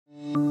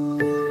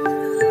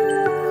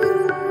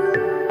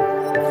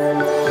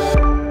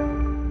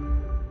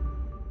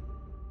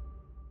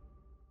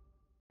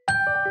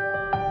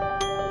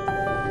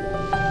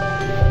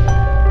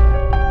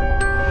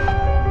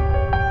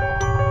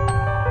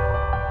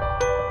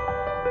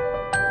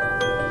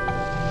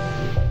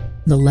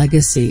The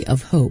Legacy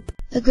of Hope.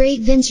 A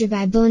great venture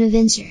by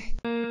Bonaventure.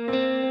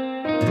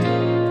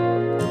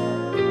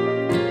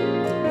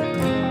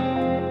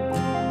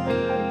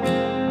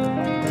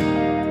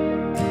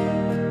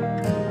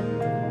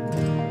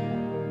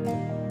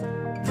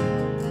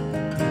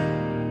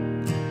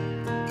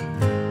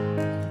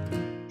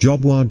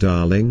 Jobwa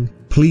darling,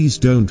 please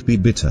don't be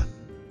bitter.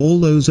 All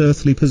those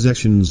earthly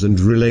possessions and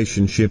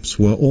relationships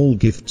were all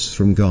gifts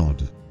from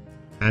God.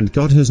 And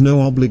God has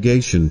no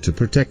obligation to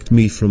protect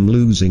me from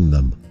losing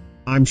them.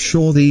 I'm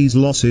sure these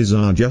losses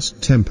are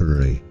just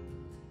temporary.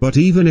 But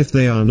even if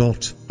they are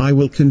not, I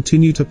will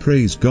continue to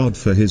praise God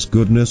for His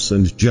goodness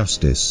and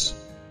justice.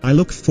 I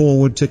look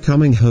forward to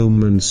coming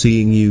home and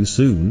seeing you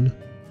soon.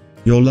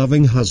 Your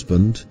loving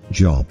husband,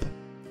 Job.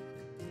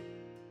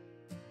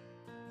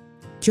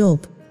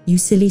 Job, you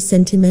silly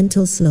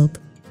sentimental slob.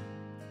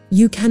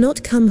 You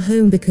cannot come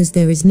home because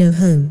there is no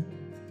home.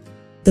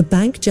 The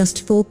bank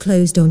just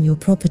foreclosed on your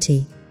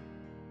property.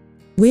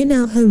 We're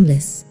now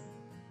homeless.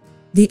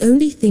 The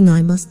only thing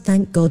I must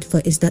thank God for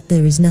is that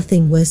there is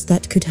nothing worse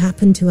that could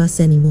happen to us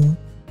anymore.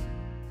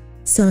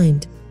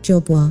 Signed,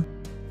 Jobwa.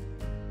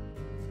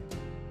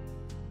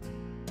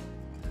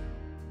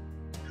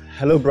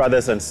 Hello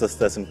brothers and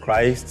sisters in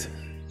Christ.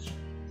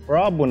 For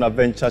our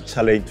Bonaventure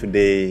challenge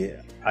today,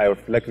 I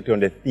reflect with you on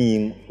the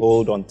theme,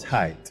 Hold on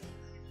Tight,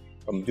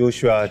 from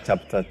Joshua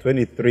chapter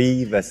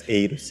 23, verse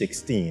 8 to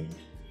 16.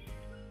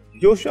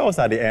 Joshua was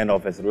at the end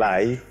of his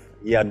life.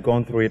 He had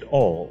gone through it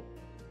all.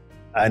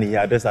 And he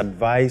had this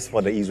advice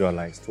for the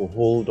Israelites to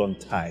hold on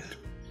tight.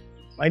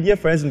 My dear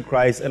friends in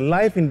Christ,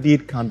 life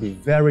indeed can be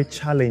very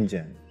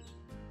challenging.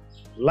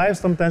 Life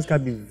sometimes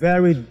can be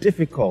very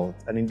difficult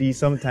and indeed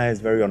sometimes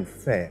very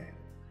unfair.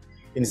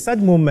 In such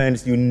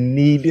moments, you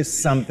need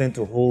something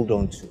to hold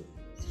on to.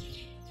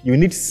 You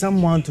need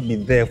someone to be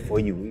there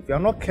for you. If you are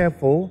not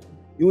careful,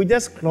 you will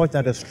just clutch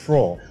at a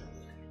straw.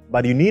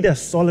 But you need a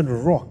solid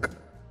rock,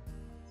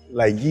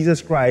 like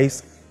Jesus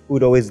Christ, who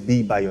would always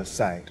be by your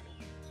side.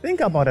 Think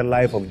about the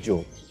life of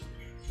Job.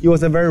 He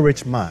was a very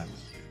rich man.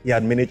 He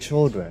had many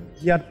children.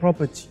 He had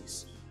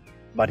properties.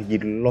 But he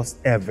lost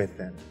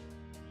everything.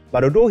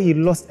 But although he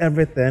lost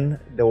everything,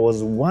 there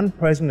was one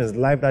person in his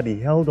life that he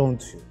held on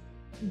to.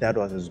 That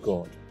was his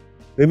God.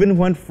 Even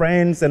when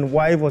friends and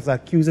wife was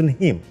accusing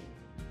him,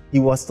 he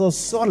was still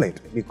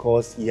solid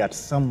because he had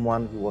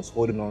someone he was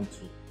holding on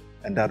to,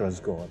 and that was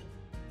God.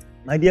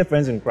 My dear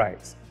friends in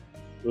Christ,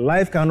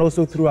 life can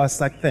also throw us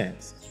such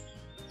things.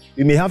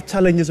 We may have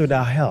challenges with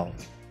our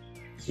health.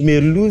 We may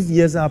lose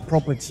years of our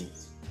property.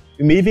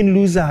 We may even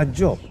lose our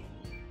job.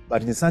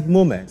 But in such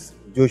moments,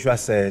 Joshua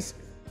says,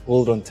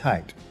 hold on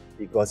tight,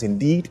 because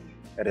indeed,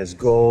 it is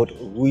God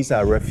who is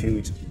our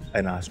refuge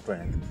and our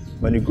strength.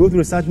 When you go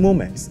through such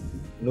moments,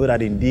 know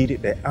that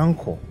indeed the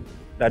anchor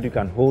that you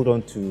can hold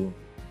on to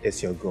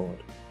is your God.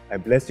 I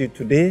bless you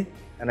today,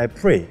 and I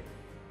pray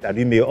that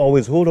you may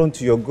always hold on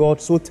to your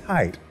God so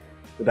tight,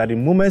 so that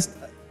in moments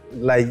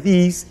like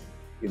these,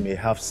 you may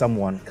have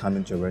someone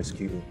coming to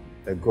rescue you.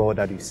 The God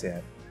that you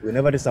serve will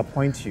never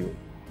disappoint you.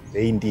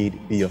 May indeed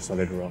be your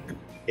solid rock.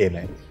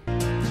 Amen.